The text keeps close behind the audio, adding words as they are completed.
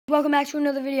Welcome back to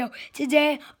another video.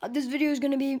 Today, this video is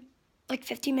going to be like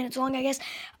 15 minutes long, I guess.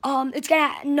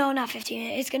 No, not 15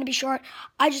 minutes. It's going to be short.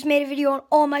 I just made a video on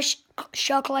all my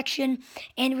shell collection,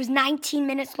 and it was 19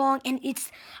 minutes long, and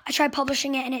I tried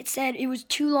publishing it, and it said it was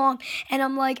too long, and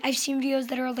I'm like, I've seen videos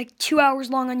that are like 2 hours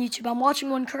long on YouTube. I'm watching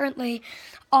one currently,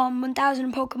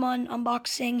 1000 Pokemon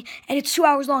unboxing, and it's 2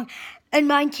 hours long, and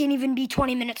mine can't even be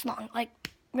 20 minutes long.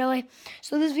 Like, really?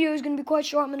 So this video is going to be quite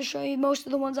short. I'm going to show you most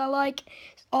of the ones I like.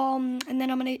 And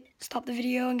then I'm going to stop the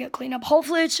video and get cleaned up.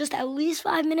 Hopefully it's just at least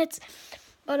 5 minutes.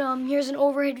 But here's an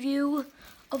overhead view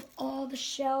of all the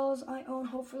shells I own.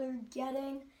 Hopefully you're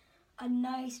getting a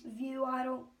nice view.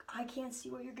 I can't see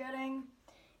what you're getting.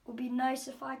 It would be nice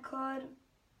if I could.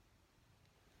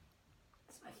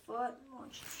 It's my foot.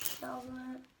 Launch shells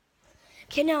in it.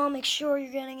 Okay, now I'll make sure you're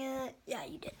getting it. Yeah,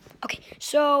 you did. Okay,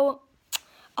 so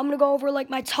I'm going to go over like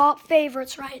my top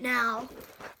favorites right now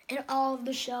in all of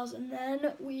the shells, and then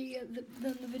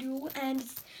the video will end.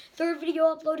 It's third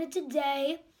video uploaded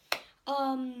today.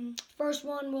 First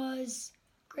one was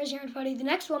Crazy Iron Putty. The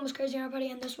next one was Crazy Iron Putty,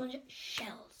 and this one's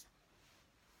shells.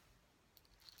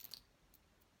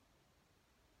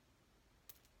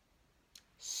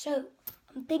 So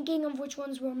I'm thinking of which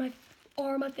ones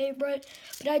are my favorite,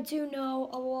 but I do know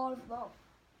a lot of them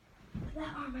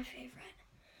that are my favorite.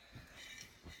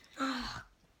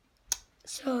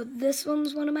 So this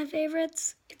one's one of my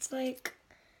favorites. It's like,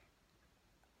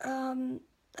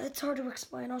 it's hard to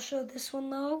explain. I'll show this one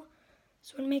though.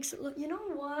 This one makes it look, you know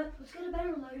what? Let's get a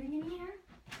better lighting in here.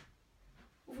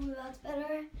 Hopefully that's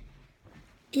better.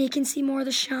 You can see more of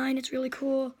the shine. It's really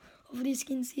cool. Hopefully you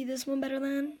can see this one better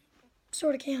than,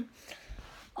 sort of can.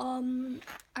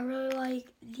 I really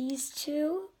like these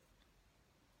two.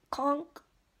 Conch,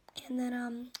 and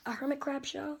then a hermit crab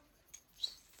shell.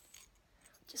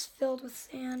 Just filled with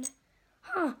sand.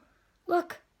 Huh,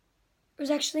 look. There's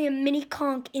actually a mini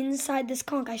conch inside this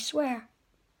conch, I swear.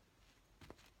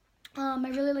 I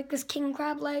really like this king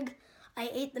crab leg. I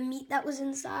ate the meat that was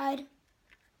inside.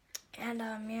 And,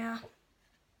 yeah.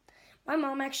 My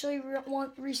mom actually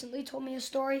recently told me a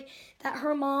story that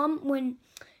her mom, when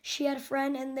she had a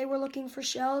friend and they were looking for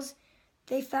shells,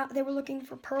 they were looking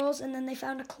for pearls, and then they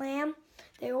found a clam.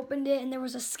 They opened it and there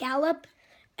was a scallop.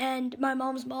 And my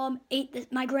mom's mom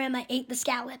my grandma ate the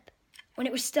scallop when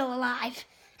it was still alive.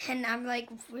 And I'm like,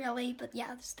 really? But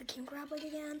yeah, this is the king crab leg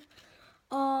again.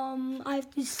 I have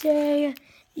to say,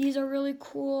 these are really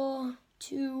cool.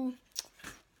 2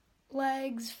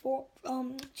 legs for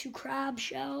 2 crab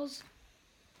shells.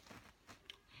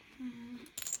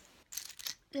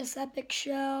 This epic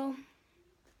shell.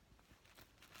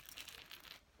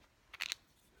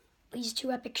 These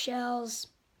 2 epic shells.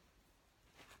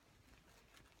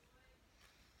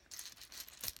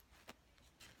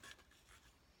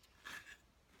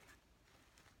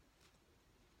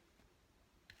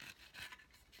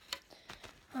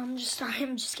 I'm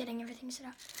just getting everything set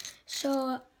up.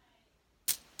 So,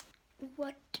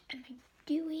 what am I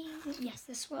doing? Yes,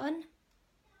 this one.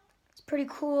 It's pretty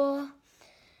cool.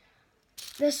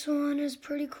 This one is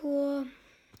pretty cool.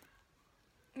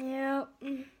 Yeah.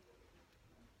 This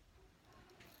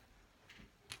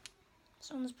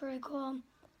one's pretty cool.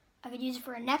 I could use it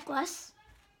for a necklace.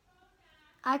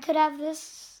 I could have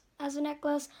this as a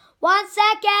necklace. 1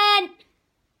 second!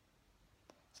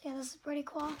 So yeah, this is pretty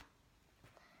cool.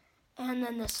 And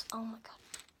then this, oh my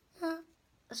god.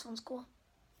 This one's cool.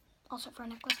 Also for a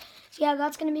necklace. So yeah,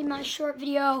 that's going to be my short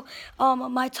video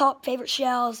on my top favorite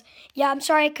shells. Yeah, I'm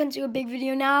sorry I couldn't do a big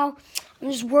video now. I'm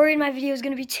just worried my video is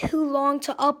going to be too long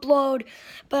to upload.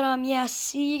 But yeah,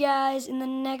 see you guys in the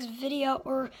next video,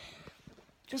 or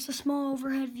just a small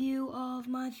overhead view of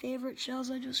my favorite shells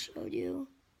I just showed you.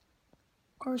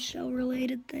 Or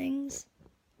shell-related things.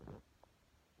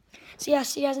 So yeah,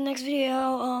 see you guys in the next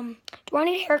video. Do I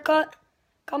need a haircut?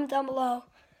 Comment down below.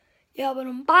 Yeah, but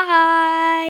bye!